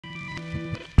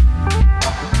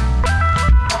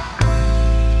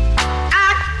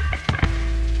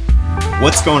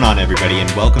What's going on, everybody,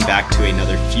 and welcome back to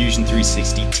another Fusion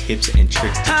 360 tips and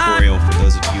tricks tutorial. For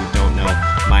those of you who don't know,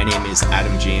 my name is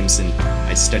Adam James and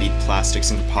I studied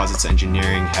plastics and composites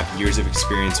engineering, have years of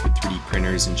experience with 3D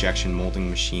printers, injection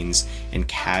molding machines, and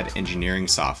CAD engineering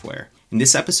software. In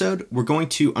this episode, we're going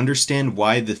to understand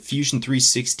why the Fusion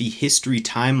 360 history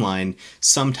timeline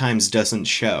sometimes doesn't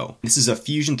show. This is a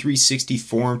Fusion 360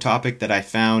 forum topic that I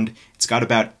found. It's got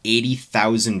about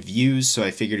 80,000 views, so I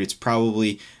figured it's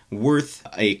probably worth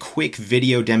a quick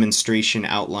video demonstration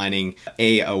outlining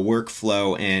A, a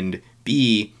workflow, and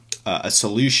B, a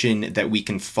solution that we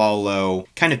can follow,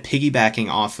 kind of piggybacking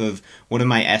off of one of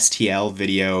my STL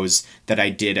videos that I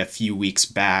did a few weeks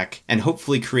back, and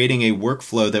hopefully creating a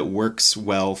workflow that works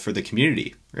well for the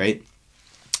community, right?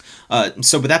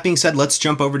 So with that being said, let's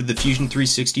jump over to the Fusion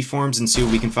 360 forums and see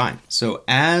what we can find. So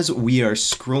as we are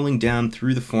scrolling down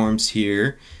through the forums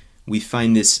here, we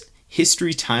find this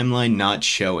history timeline not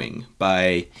showing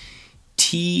by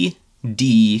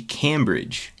TD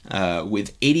Cambridge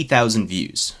with 80,000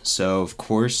 views. So of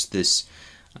course this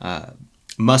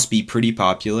must be pretty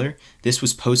popular. This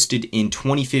was posted in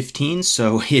 2015,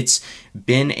 so it's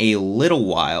been a little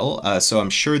while. So I'm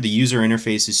sure the user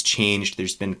interface has changed.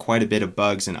 There's been quite a bit of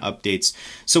bugs and updates.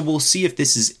 So we'll see if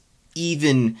this is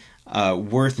even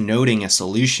worth noting a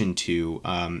solution to,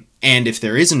 and if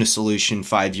there isn't a solution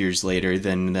 5 years later,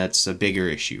 then that's a bigger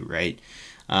issue, right?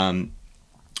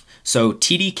 So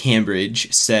TD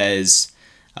Cambridge says,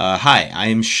 hi, I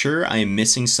am sure I am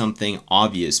missing something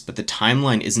obvious, but the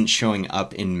timeline isn't showing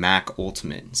up in Mac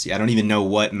Ultimate. See, I don't even know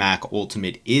what Mac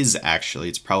Ultimate is actually.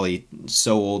 It's probably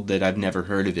so old that I've never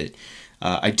heard of it.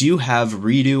 I do have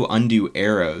redo undo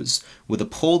arrows with a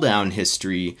pull down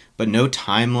history, but no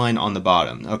timeline on the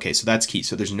bottom. Okay, so that's key.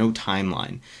 So there's no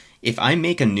timeline. If I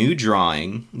make a new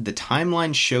drawing, the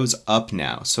timeline shows up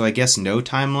now. So I guess no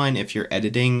timeline if you're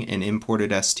editing an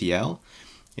imported STL.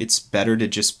 It's better to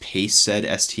just paste said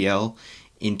STL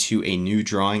into a new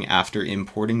drawing after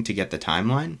importing to get the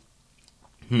timeline.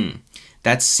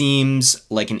 That seems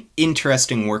like an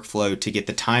interesting workflow to get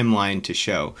the timeline to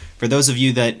show. For those of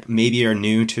you that maybe are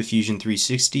new to Fusion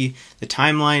 360, the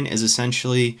timeline is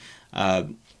essentially,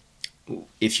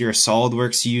 if you're a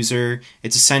SolidWorks user,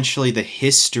 it's essentially the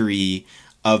history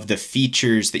of the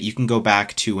features that you can go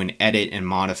back to and edit and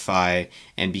modify.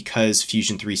 And because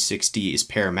Fusion 360 is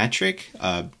parametric,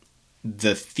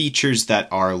 the features that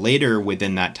are later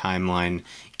within that timeline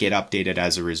get updated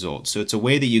as a result. So it's a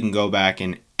way that you can go back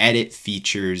and edit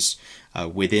features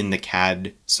within the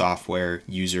CAD software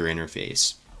user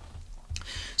interface.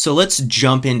 So let's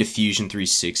jump into Fusion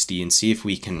 360 and see if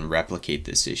we can replicate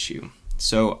this issue.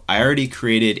 So I already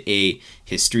created a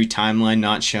history timeline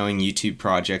not showing YouTube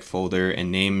project folder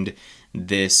and named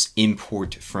this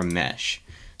import from mesh.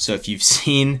 So if you've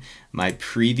seen my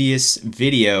previous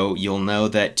video, you'll know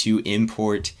that to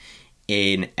import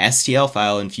an STL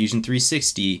file in Fusion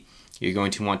 360, you're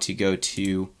going to want to go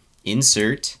to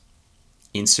Insert,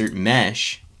 Insert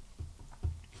Mesh,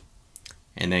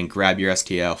 and then grab your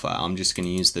STL file. I'm just going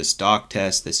to use this doc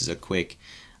test. This is a quick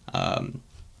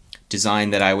design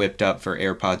that I whipped up for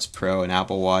AirPods Pro and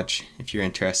Apple Watch. If you're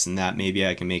interested in that, maybe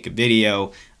I can make a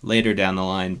video later down the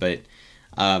line. But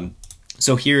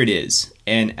so here it is.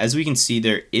 And as we can see,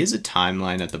 there is a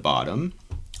timeline at the bottom.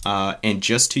 And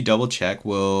just to double check,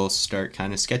 we'll start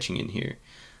kind of sketching in here.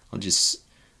 I'll just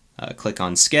click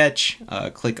on sketch,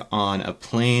 click on a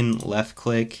plane, left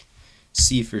click,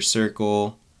 C for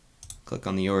circle, click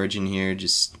on the origin here,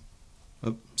 just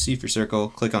C for circle,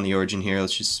 click on the origin here.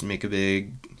 Let's just make a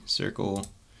big circle,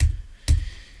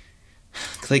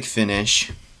 click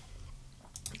finish.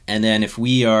 And then if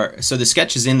we are, so the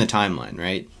sketch is in the timeline,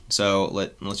 right? So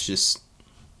let's just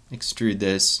extrude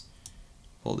this,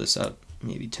 pull this up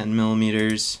maybe 10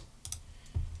 millimeters,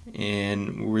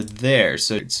 and we're there.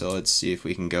 So let's see if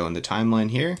we can go in the timeline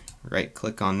here, right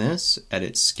click on this,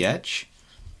 edit sketch,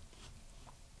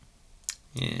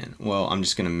 and well, I'm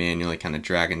just going to manually kind of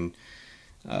drag and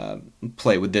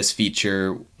play with this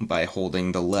feature by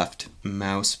holding the left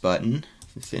mouse button,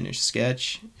 finish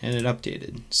sketch, and it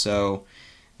updated. So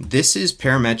this is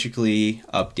parametrically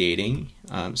updating,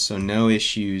 so no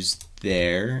issues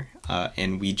there,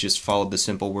 and we just followed the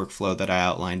simple workflow that I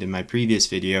outlined in my previous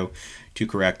video to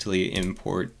correctly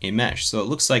import a mesh. So it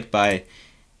looks like by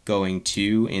going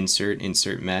to Insert,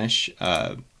 Insert Mesh,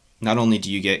 not only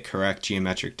do you get correct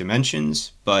geometric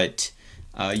dimensions, but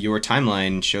your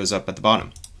timeline shows up at the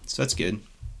bottom. So that's good.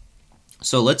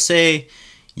 So let's say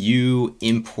you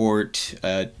import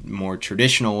a more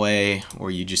traditional way, or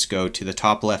you just go to the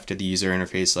top left of the user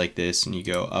interface like this and you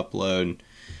go upload,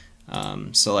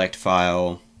 select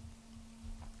file,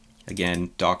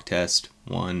 Again,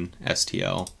 doctest1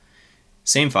 STL.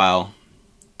 Same file,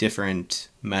 different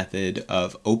method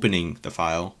of opening the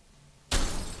file.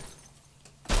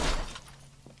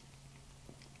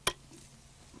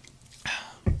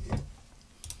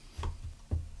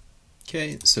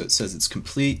 Okay, so it says it's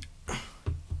complete. Let's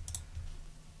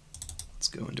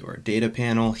go into our data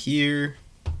panel here,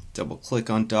 double click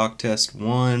on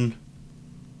doctest1.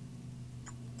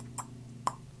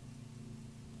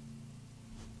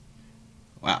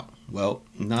 Wow, well,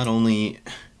 not only...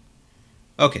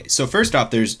 Okay, so first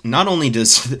off, there's not only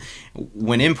does,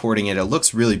 when importing it, it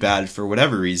looks really bad for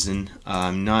whatever reason.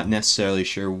 I'm not necessarily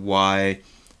sure why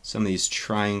some of these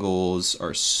triangles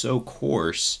are so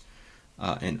coarse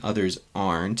and others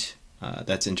aren't.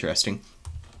 That's interesting.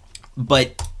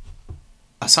 But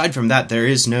aside from that, there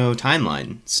is no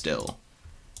timeline still.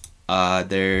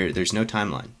 There's no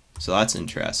timeline, so that's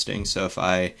interesting. So if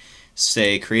I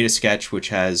say create a sketch which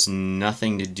has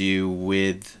nothing to do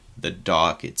with the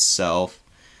dock itself,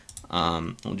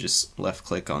 we'll just left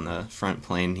click on the front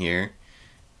plane here.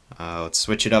 Let's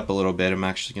switch it up a little bit. I'm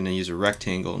actually going to use a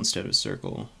rectangle instead of a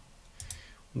circle.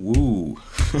 Woo!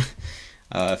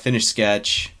 Finish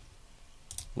sketch,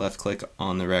 left click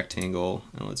on the rectangle,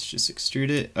 and let's just extrude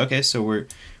it. Okay, so we're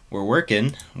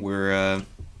working. We're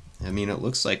I mean, it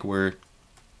looks like we're,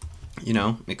 you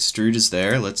know, extrude is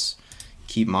there. Let's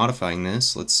keep modifying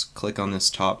this. Let's click on this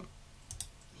top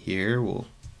here. We'll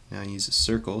now use a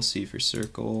circle, C for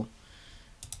circle.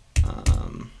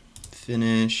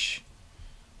 Finish.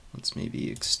 Let's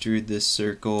maybe extrude this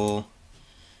circle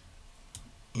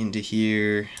into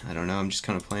here. I don't know, I'm just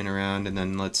kind of playing around, and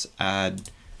then let's add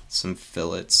some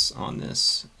fillets on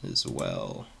this as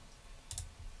well,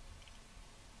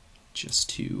 just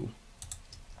to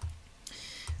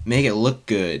make it look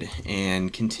good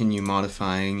and continue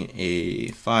modifying a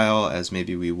file as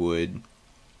maybe we would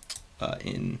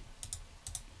in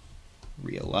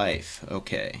real life.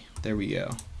 Okay, there we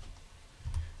go.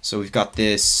 So we've got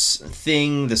this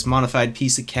thing, this modified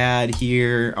piece of CAD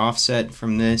here, offset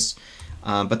from this,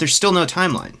 but there's still no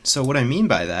timeline. So what I mean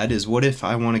by that is, what if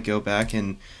I want to go back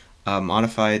and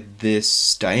modify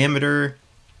this diameter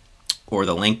or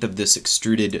the length of this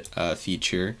extruded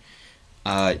feature?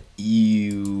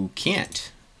 You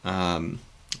can't. And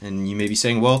you may be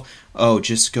saying, well, oh,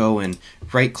 just go and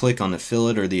right click on the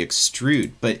fillet or the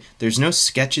extrude, but there's no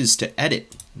sketches to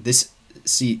edit. This,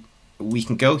 see, we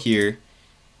can go here,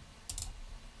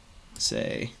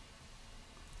 say,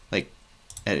 like,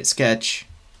 edit sketch,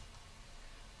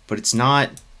 but it's not,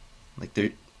 like,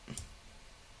 there,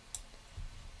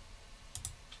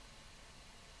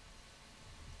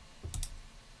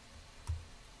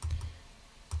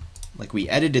 like, we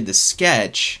edited the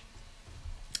sketch,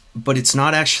 but it's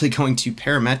not actually going to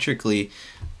parametrically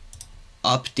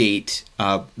update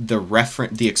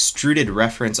the extruded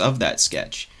reference of that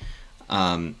sketch.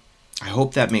 I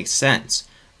hope that makes sense.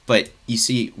 But you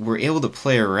see, we're able to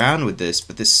play around with this,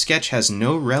 but this sketch has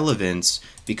no relevance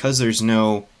because there's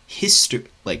no history,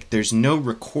 like there's no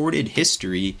recorded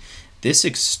history. This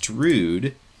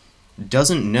extrude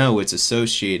doesn't know it's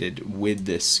associated with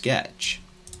this sketch,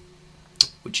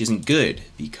 which isn't good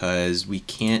because we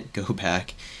can't go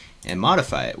back and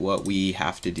modify it. What we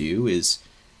have to do is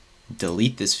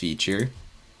delete this feature,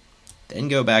 then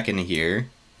go back into here,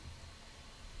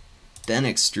 then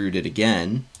extrude it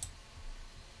again,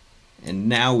 and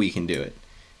now we can do it.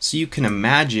 So you can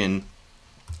imagine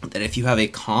that if you have a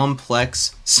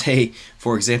complex, say,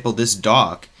 for example, this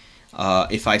dock,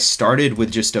 if I started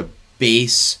with just a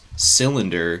base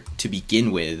cylinder to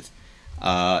begin with,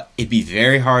 it'd be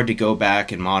very hard to go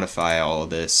back and modify all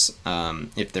of this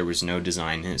if there was no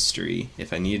design history,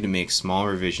 if I needed to make small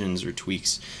revisions or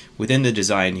tweaks within the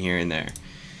design here and there.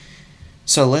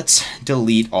 So let's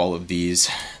delete all of these.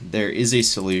 There is a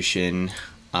solution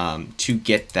to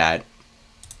get that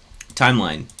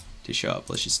timeline to show up.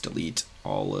 Let's just delete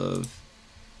all of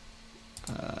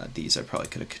these. I probably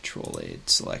could have Control-A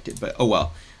selected, but oh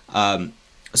well.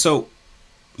 So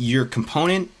your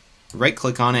component, right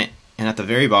click on it, and at the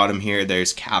very bottom here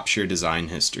there's capture design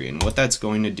history, and what that's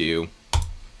going to do,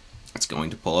 it's going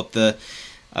to pull up the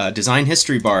design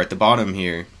history bar at the bottom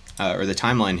here, or the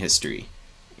timeline history.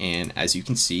 And as you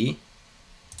can see,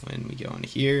 when we go into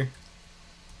here,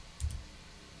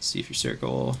 see if your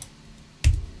circle,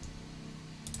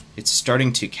 it's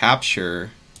starting to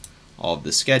capture all of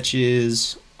the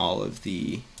sketches, all of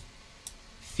the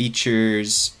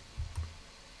features.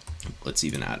 Let's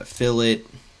even add a fillet.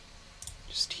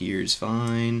 Just here's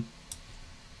fine.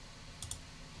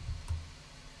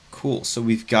 Cool. So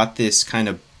we've got this kind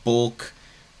of bulk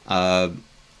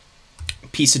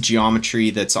piece of geometry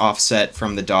that's offset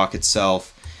from the dock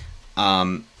itself.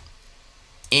 And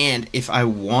if I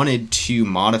wanted to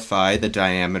modify the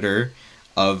diameter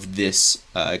of this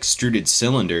extruded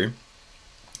cylinder,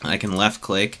 I can left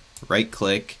click, right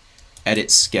click,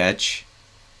 edit sketch.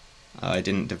 I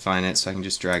didn't define it, so I can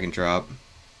just drag and drop,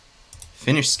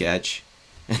 finish sketch,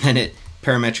 and then it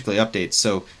parametrically updates.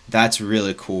 So that's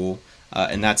really cool,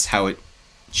 and that's how it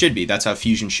should be. That's how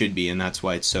Fusion should be, and that's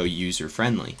why it's so user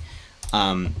friendly.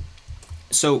 But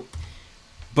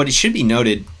it should be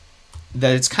noted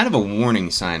that it's kind of a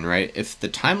warning sign, right? If the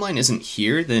timeline isn't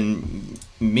here, then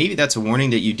maybe that's a warning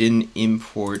that you didn't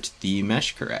import the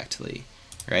mesh correctly,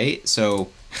 right? So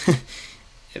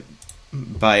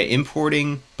by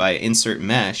importing by insert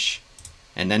mesh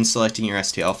and then selecting your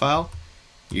STL file,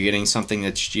 you're getting something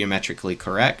that's geometrically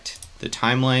correct. The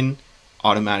timeline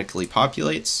automatically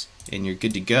populates and you're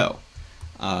good to go.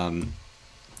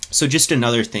 So just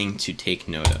another thing to take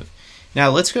note of. Now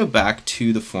let's go back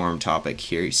to the forum topic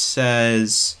here. He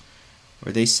says,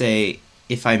 or they say,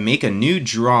 if I make a new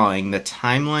drawing, the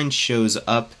timeline shows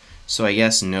up, so I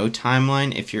guess no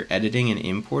timeline if you're editing an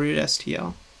imported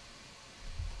STL.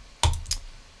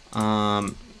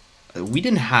 We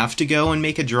didn't have to go and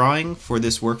make a drawing for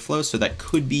this workflow, so that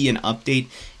could be an update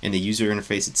in the user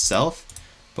interface itself.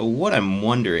 But what I'm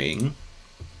wondering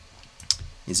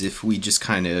is if we just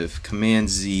kind of Command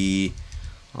Z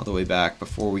all the way back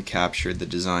before we captured the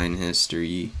design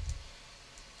history.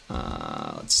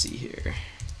 Let's see here.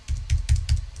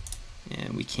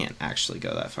 And we can't actually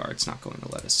go that far. It's not going to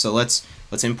let us. So let's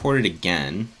import it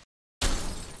again.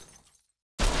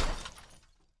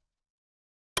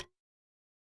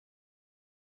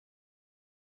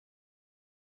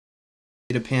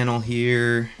 Data panel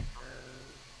here.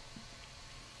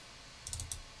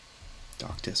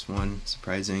 DocTest1,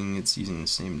 surprising it's using the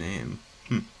same name.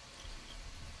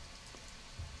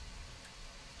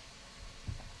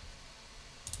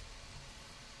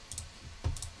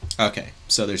 Okay,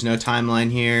 so there's no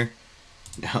timeline here.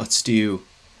 Now let's do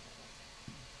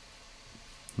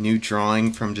new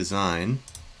drawing from design.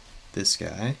 This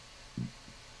guy.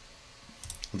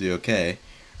 We'll do okay.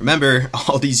 Remember,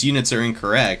 all these units are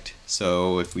incorrect,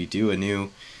 so if we do a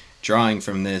new drawing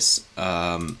from this,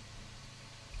 it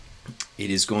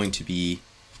is going to be,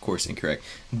 of course, incorrect.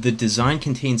 The design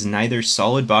contains neither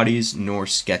solid bodies nor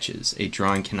sketches. A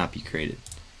drawing cannot be created.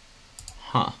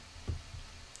 Huh.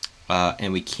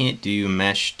 And we can't do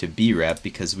mesh to brep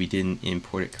because we didn't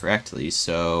import it correctly.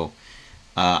 So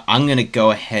I'm going to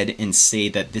go ahead and say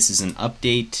that this is an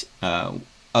update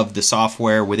of the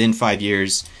software within 5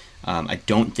 years. I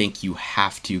don't think you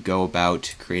have to go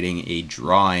about creating a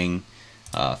drawing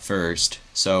first.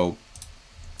 So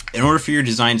in order for your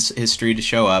design history to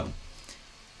show up,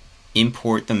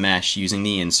 import the mesh using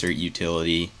the insert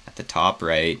utility at the top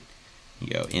right. You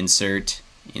go insert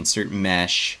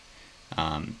mesh.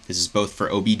 This is both for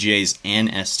OBJs and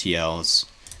STLs.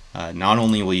 Not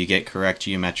only will you get correct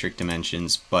geometric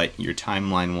dimensions, but your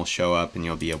timeline will show up and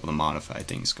you'll be able to modify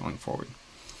things going forward.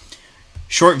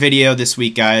 Short video this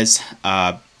week, guys.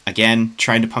 Again,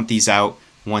 trying to pump these out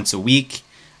once a week.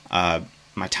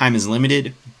 My time is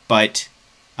limited, but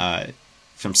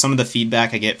from some of the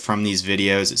feedback I get from these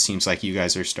videos, it seems like you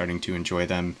guys are starting to enjoy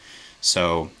them.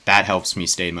 So that helps me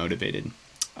stay motivated.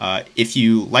 If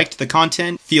you liked the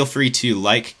content, feel free to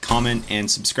like, comment,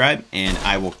 and subscribe, and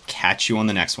I will catch you on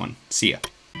the next one. See ya.